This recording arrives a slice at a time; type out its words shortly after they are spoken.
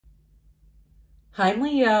Hi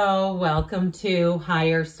Leo, welcome to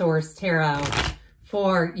Higher Source Tarot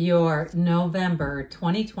for your November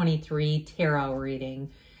 2023 tarot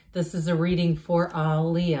reading. This is a reading for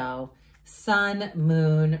all Leo, Sun,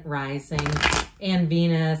 Moon, Rising, and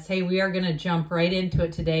Venus. Hey, we are going to jump right into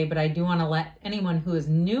it today, but I do want to let anyone who is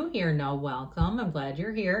new here know welcome. I'm glad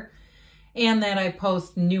you're here. And that I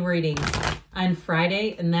post new readings on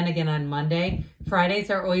Friday and then again on Monday. Fridays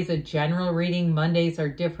are always a general reading. Mondays are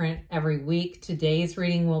different every week. Today's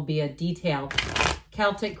reading will be a detailed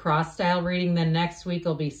Celtic cross style reading. Then next week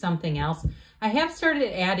will be something else. I have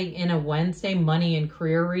started adding in a Wednesday money and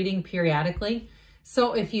career reading periodically.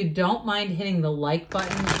 So if you don't mind hitting the like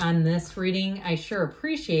button on this reading, I sure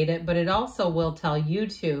appreciate it. But it also will tell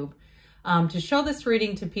YouTube to show this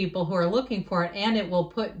reading to people who are looking for it, and it will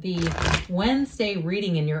put the Wednesday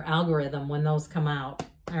reading in your algorithm when those come out.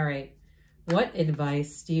 All right, what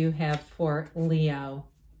advice do you have for Leo,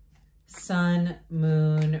 Sun,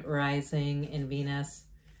 Moon, Rising, and Venus?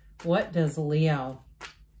 What does Leo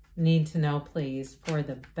need to know, please, for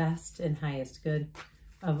the best and highest good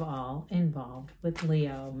of all involved with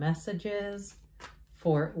Leo? Messages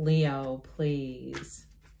for Leo, please.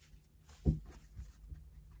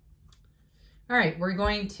 All right, we're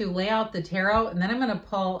going to lay out the tarot, and then I'm going to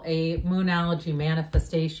pull a Moonology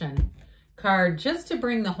manifestation card just to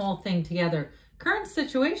bring the whole thing together. Current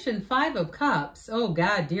situation, 5 of Cups. Oh,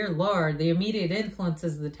 God, dear Lord, the immediate influence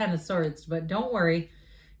is the 10 of Swords, but don't worry.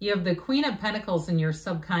 You have the Queen of Pentacles in your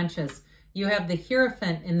subconscious. You have the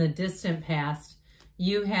Hierophant in the distant past.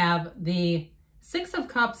 You have the 6 of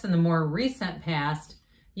Cups in the more recent past.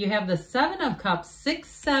 You have the 7 of Cups, 6,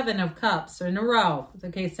 7 of Cups in a row.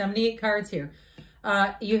 Okay, 78 cards here.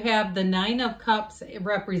 You have the 9 of Cups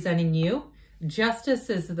representing you. Justice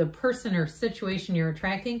is the person or situation you're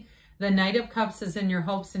attracting. The Knight of Cups is in your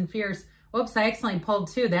hopes and fears. Whoops, I accidentally pulled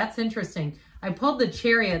 2. That's interesting. I pulled the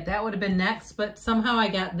Chariot. That would have been next, but somehow I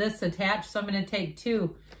got this attached, so I'm going to take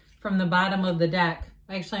 2 from the bottom of the deck.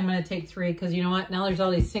 Actually, I'm going to take 3 because you know what? Now there's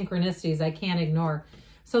all these synchronicities I can't ignore.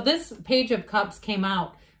 So this Page of Cups came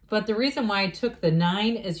out. But the reason why I took the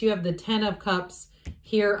 9 is you have the 10 of Cups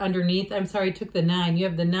here underneath. I'm sorry, I took the 9. You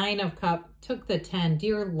have the 9 of Cups, took the 10.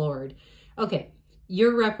 Dear Lord. Okay,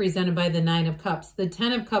 you're represented by the 9 of Cups. The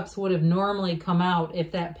 10 of Cups would have normally come out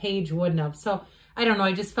if that page wouldn't have. So, I don't know.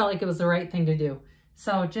 I just felt like it was the right thing to do.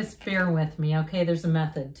 So, just bear with me, okay? There's a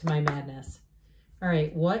method to my madness. All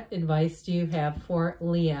right, what advice do you have for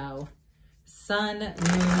Leo? Sun,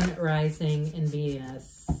 Moon, Rising, and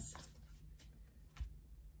Venus.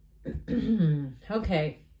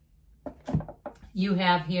 Okay, you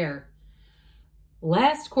have here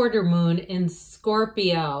last quarter moon in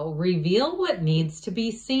Scorpio. Reveal what needs to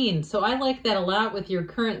be seen. So I like that a lot with your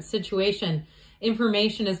current situation.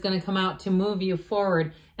 Information is going to come out to move you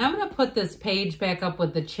forward. And I'm going to put this page back up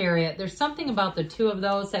with the Chariot. There's something about the 2 of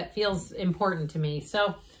those that feels important to me.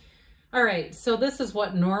 So all right, so this is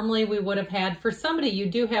what normally we would have had. For somebody, you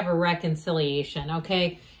do have a reconciliation,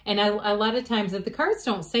 okay? And a lot of times, if the cards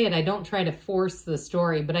don't say it, I don't try to force the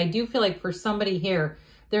story. But I do feel like for somebody here,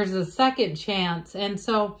 there's a second chance. And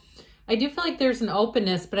so I do feel like there's an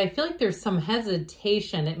openness, but I feel like there's some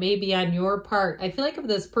hesitation. It may be on your part. I feel like if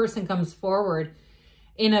this person comes forward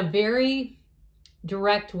in a very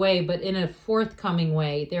direct way, but in a forthcoming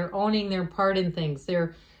way, they're owning their part in things.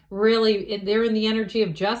 They're in the energy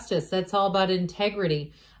of justice. That's all about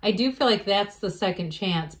integrity. I do feel like that's the second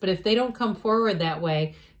chance. But if they don't come forward that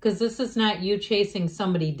way, because this is not you chasing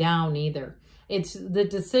somebody down either. The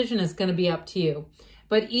decision is going to be up to you.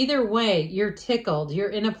 But either way, you're tickled. You're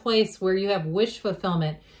in a place where you have wish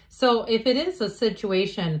fulfillment. So if it is a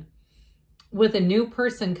situation with a new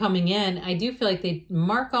person coming in, I do feel like they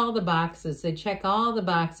mark all the boxes. They check all the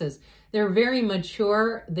boxes. They're very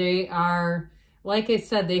mature. They are, like I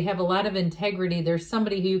said, they have a lot of integrity. There's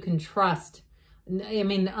somebody who you can trust. I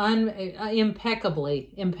mean,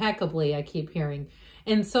 impeccably, I keep hearing.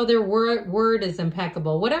 And so their word is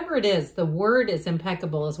impeccable. Whatever it is, the word is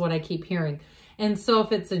impeccable is what I keep hearing. And so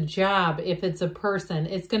if it's a job, if it's a person,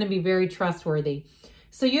 it's going to be very trustworthy.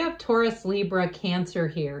 So you have Taurus, Libra, Cancer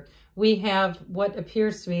here. We have what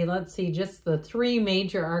appears to be, let's see, just the 3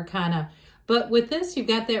 major arcana. But with this, you've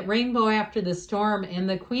got that rainbow after the storm, and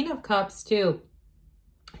the Queen of Cups too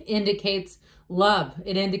indicates love.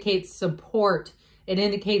 It indicates support. It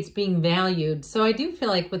indicates being valued. So I do feel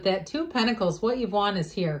like with that 2 of Pentacles, what you want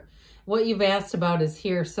is here. What you've asked about is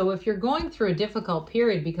here. So if you're going through a difficult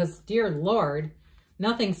period, because dear Lord,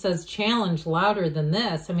 nothing says challenge louder than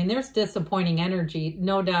this. I mean, there's disappointing energy,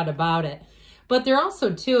 no doubt about it. But there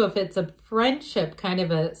also too, if it's a friendship kind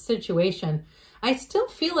of a situation, I still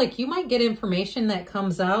feel like you might get information that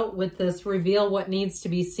comes out with this reveal what needs to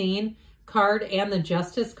be seen card and the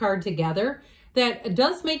Justice card together that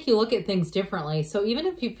does make you look at things differently. So even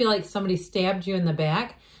if you feel like somebody stabbed you in the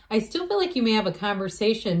back, I still feel like you may have a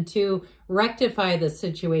conversation to rectify the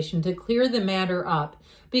situation, to clear the matter up.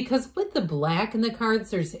 Because with the Black in the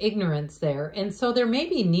cards, there's ignorance there. And so there may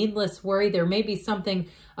be needless worry. There may be something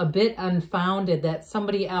a bit unfounded that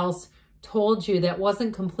somebody else told you that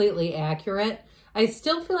wasn't completely accurate. I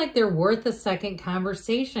still feel like they're worth a second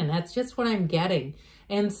conversation. That's just what I'm getting.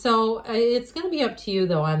 And so it's going to be up to you,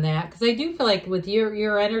 though, on that. Because I do feel like with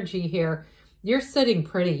your energy here, you're sitting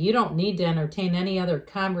pretty. You don't need to entertain any other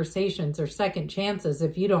conversations or second chances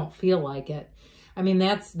if you don't feel like it. I mean,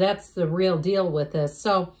 that's the real deal with this.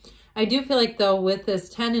 So I do feel like, though, with this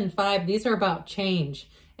 10 and 5, these are about change.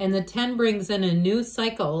 And the 10 brings in a new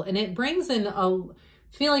cycle, and it brings in a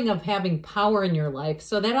feeling of having power in your life.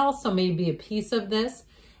 So that also may be a piece of this.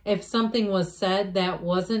 If something was said that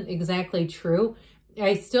wasn't exactly true,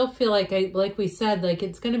 I still feel like, like we said, like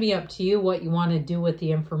it's going to be up to you what you want to do with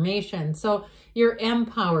the information. So you're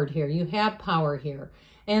empowered here. You have power here.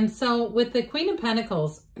 And so with the Queen of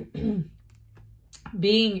Pentacles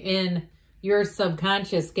being in your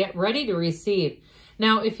subconscious, get ready to receive.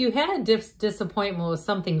 Now, if you had a disappointment with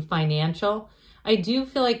something financial, I do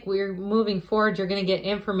feel like we're moving forward. You're going to get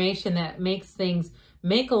information that makes things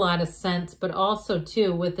make a lot of sense, but also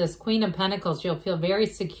too, with this Queen of Pentacles, you'll feel very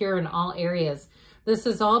secure in all areas. This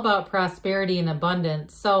is all about prosperity and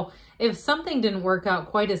abundance. So if something didn't work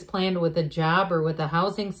out quite as planned with a job or with a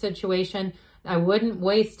housing situation, I wouldn't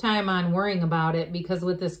waste time on worrying about it, because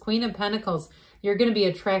with this Queen of Pentacles, you're going to be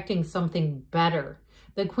attracting something better.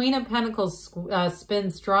 The Queen of Pentacles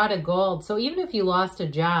spins straw to gold. So even if you lost a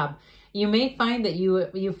job, you may find that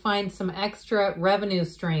you find some extra revenue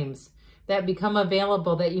streams that become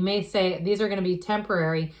available that you may say, these are going to be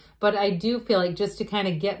temporary, but I do feel like just to kind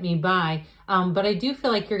of get me by. But I do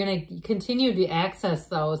feel like you're going to continue to access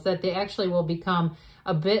those, that they actually will become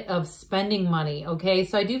a bit of spending money, okay?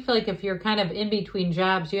 So I do feel like if you're kind of in between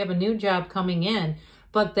jobs, you have a new job coming in,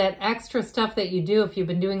 but that extra stuff that you do, if you've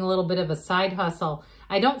been doing a little bit of a side hustle,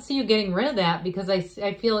 I don't see you getting rid of that, because I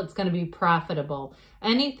feel it's going to be profitable.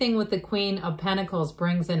 Anything with the Queen of Pentacles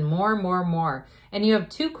brings in more, more, more. And you have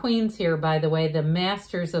two queens here, by the way, the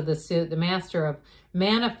masters of the suit, the master of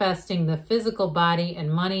manifesting the physical body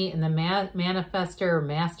and money, and the manifester or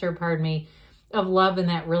master, pardon me, of love in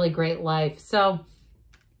that really great life. So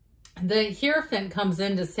the Hierophant comes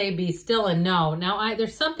in to say, be still and know. Now,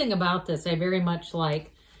 there's something about this I very much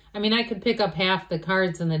like. I mean, I could pick up half the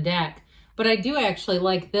cards in the deck, but I do actually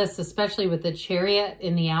like this, especially with the Chariot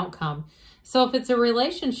in the outcome. So if it's a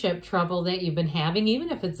relationship trouble that you've been having, even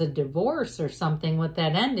if it's a divorce or something with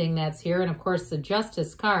that ending that's here, and of course the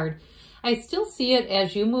Justice card, I still see it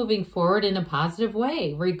as you moving forward in a positive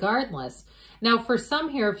way, regardless. Now, for some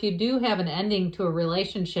here, if you do have an ending to a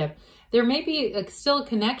relationship, there may be still a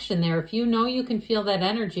connection there. If you know you can feel that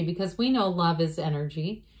energy, because we know love is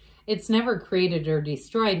energy. It's never created or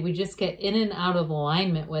destroyed. We just get in and out of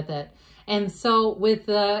alignment with it. And so with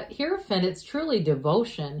the Hierophant, it's truly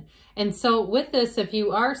devotion. And so with this, if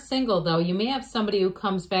you are single, though, you may have somebody who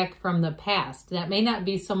comes back from the past. That may not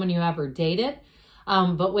be someone you ever dated.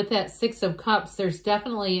 But with that Six of Cups, there's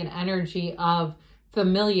definitely an energy of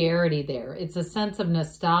familiarity there. It's a sense of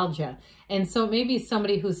nostalgia. And so maybe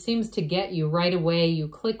somebody who seems to get you right away, you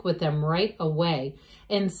click with them right away.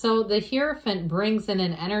 And so the Hierophant brings in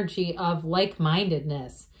an energy of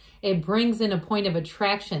like-mindedness. It brings in a point of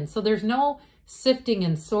attraction. So there's no sifting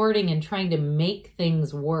and sorting and trying to make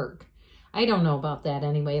things work. I don't know about that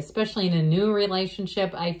anyway, especially in a new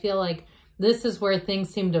relationship. I feel like this is where things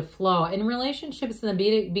seem to flow. And relationships in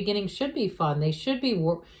the beginning should be fun. They should be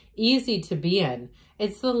easy to be in.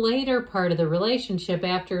 It's the later part of the relationship,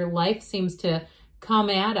 after life seems to come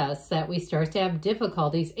at us, that we start to have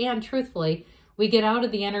difficulties. And truthfully, we get out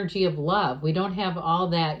of the energy of love. We don't have all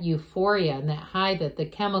that euphoria and that high that the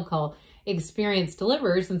chemical experience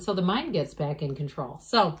delivers. And so the mind gets back in control.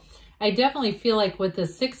 So I definitely feel like with the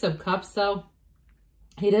Six of Cups, though,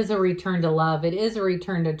 it is a return to love. It is a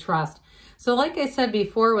return to trust. So like I said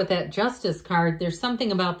before with that Justice card, there's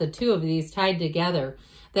something about the two of these tied together,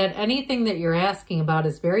 that anything that you're asking about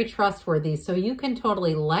is very trustworthy. So you can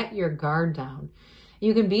totally let your guard down.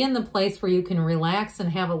 You can be in the place where you can relax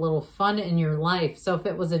and have a little fun in your life. So if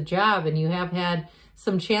it was a job and you have had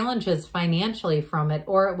some challenges financially from it,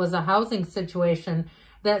 or it was a housing situation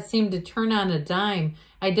that seemed to turn on a dime,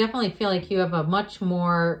 I definitely feel like you have a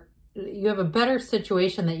better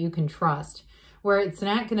situation that you can trust. where it's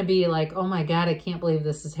not going to be like, oh my God, I can't believe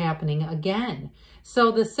this is happening again.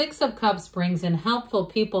 So the Six of Cups brings in helpful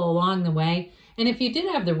people along the way. And if you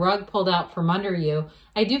did have the rug pulled out from under you,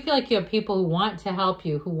 I do feel like you have people who want to help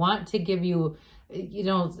you, who want to give you, you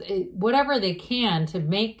know, whatever they can to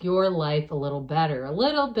make your life a little better. A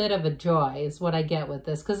little bit of a joy is what I get with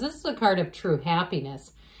this, because this is a card of true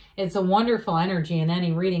happiness. It's a wonderful energy in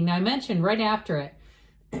any reading. Now, I mentioned right after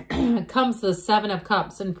it comes the Seven of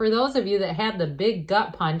Cups. And for those of you that had the big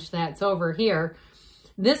gut punch that's over here,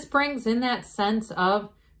 this brings in that sense of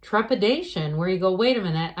trepidation where you go, wait a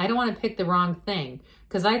minute, I don't want to pick the wrong thing,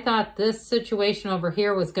 because I thought this situation over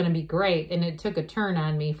here was going to be great and it took a turn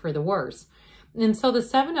on me for the worse. And so the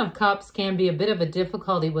Seven of Cups can be a bit of a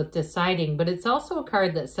difficulty with deciding, but it's also a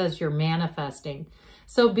card that says you're manifesting.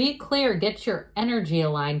 So be clear, get your energy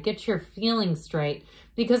aligned, get your feelings straight,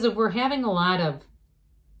 because if we're having a lot of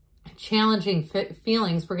challenging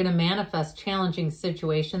feelings, we're going to manifest challenging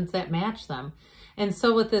situations that match them. And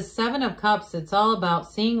so with this Seven of Cups, it's all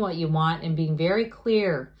about seeing what you want and being very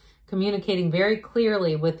clear, communicating very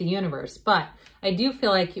clearly with the universe. But I do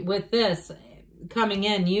feel like with this coming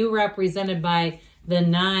in, you represented by the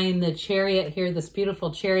 9, the Chariot here, this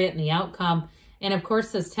beautiful Chariot and the outcome. And of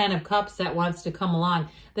course, this 10 of Cups that wants to come along.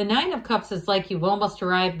 The 9 of Cups is like you've almost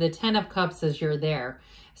arrived. The 10 of Cups is you're there.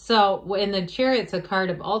 So in the Chariot's a card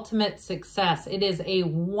of ultimate success. It is a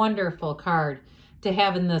wonderful card to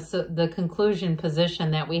have in this the conclusion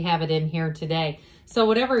position that we have it in here today. So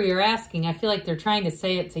whatever you're asking, I feel like they're trying to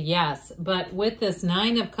say it's a yes. But with this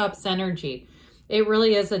 9 of Cups energy, it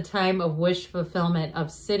really is a time of wish fulfillment,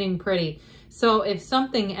 of sitting pretty. So if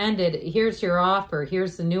something ended, here's your offer.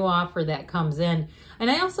 Here's the new offer that comes in.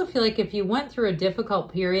 And I also feel like if you went through a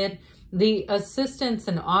difficult period, the assistance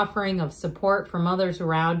and offering of support from others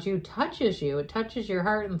around you touches you. It touches your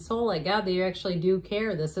heart and soul, like, God, that you actually do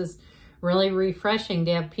care. This is really refreshing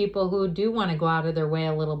to have people who do want to go out of their way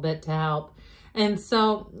a little bit to help. And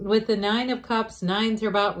so with the 9 of Cups, 9s are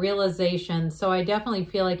about realization. So I definitely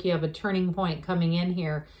feel like you have a turning point coming in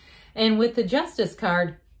here. And with the Justice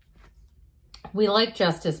card, we like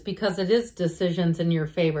justice because it is decisions in your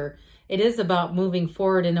favor. It is about moving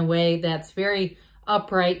forward in a way that's very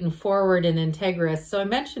upright and forward and integrous. So I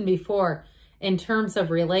mentioned before, in terms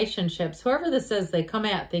of relationships, whoever this is, they come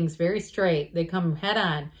at things very straight. They come head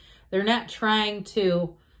on. They're not trying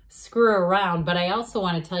to screw around, but I also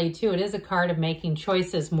want to tell you too, it is a card of making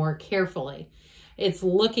choices more carefully. It's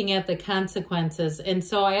looking at the consequences. And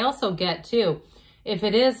so I also get too, if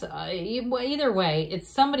it is, either way, it's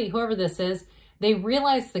somebody, whoever this is, they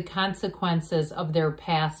realize the consequences of their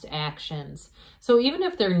past actions. So even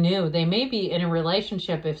if they're new, they may be in a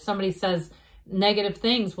relationship. If somebody says negative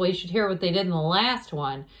things, well, you should hear what they did in the last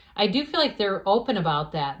one. I do feel like they're open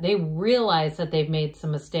about that. They realize that they've made some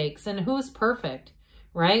mistakes, and who's perfect,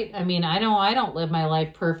 right? I mean, I don't live my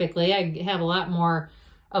life perfectly. I have a lot more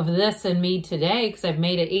of this in me today because I've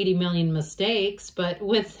made 80 million mistakes. But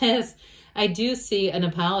with this, I do see an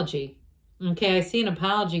apology. Okay, I see an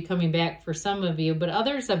apology coming back for some of you, but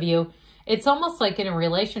others of you, it's almost like in a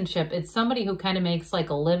relationship, it's somebody who kind of makes like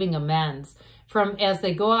a living amends. From as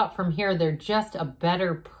they go out from here, they're just a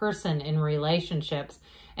better person in relationships.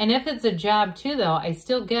 And if it's a job too, though, I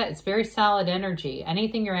still get it's very solid energy.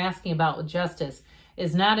 Anything you're asking about with justice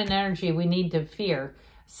is not an energy we need to fear.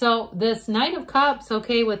 So this Knight of Cups,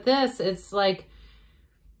 okay, with this, it's like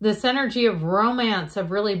this energy of romance, of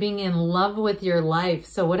really being in love with your life.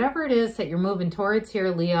 So whatever it is that you're moving towards here,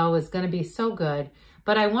 Leo, is going to be so good.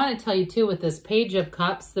 But I want to tell you too, with this Page of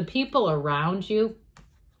Cups, the people around you,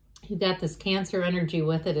 you got this Cancer energy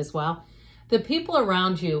with it as well. The people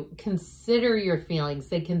around you consider your feelings.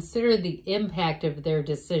 They consider the impact of their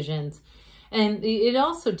decisions. And it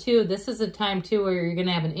also too, this is a time too where you're going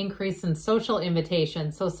to have an increase in social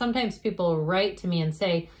invitations. So sometimes people write to me and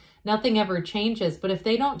say, nothing ever changes. But if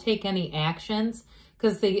they don't take any actions,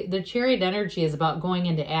 because the Chariot energy is about going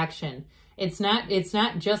into action. It's not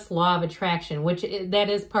just law of attraction, which that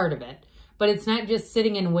is part of it. But it's not just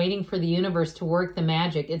sitting and waiting for the universe to work the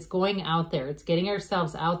magic. It's going out there. It's getting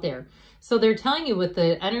ourselves out there. So they're telling you with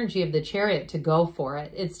the energy of the Chariot to go for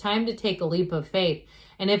it. It's time to take a leap of faith.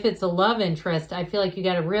 And if it's a love interest, I feel like you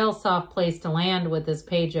got a real soft place to land with this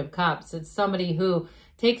Page of Cups. It's somebody who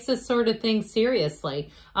takes this sort of thing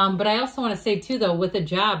seriously. But I also want to say too, though, with a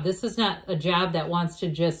job, this is not a job that wants to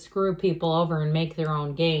just screw people over and make their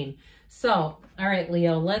own gain. So, all right,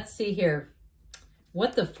 Leo, let's see here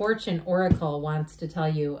what the Fortune Oracle wants to tell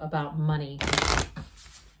you about money.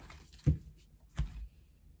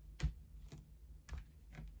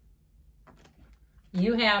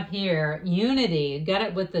 You have here unity. You got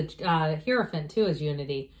it with the Hierophant too, is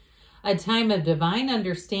unity. A time of divine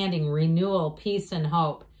understanding, renewal, peace, and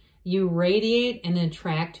hope. You radiate and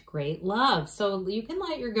attract great love. So you can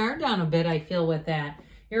let your guard down a bit, I feel, with that.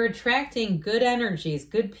 You're attracting good energies,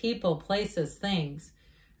 good people, places, things.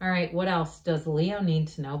 All right, what else does Leo need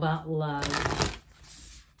to know about love?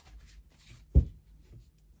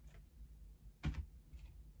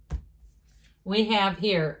 We have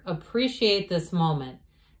here, appreciate this moment.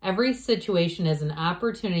 Every situation is an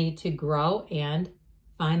opportunity to grow and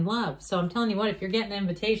find love. So I'm telling you what, if you're getting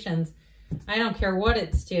invitations, I don't care what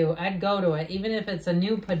it's to, I'd go to it. Even if it's a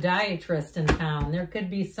new podiatrist in town, there could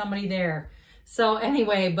be somebody there. So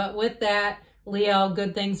anyway, but with that, Leo,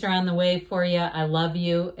 good things are on the way for you. I love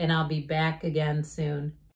you, and I'll be back again soon.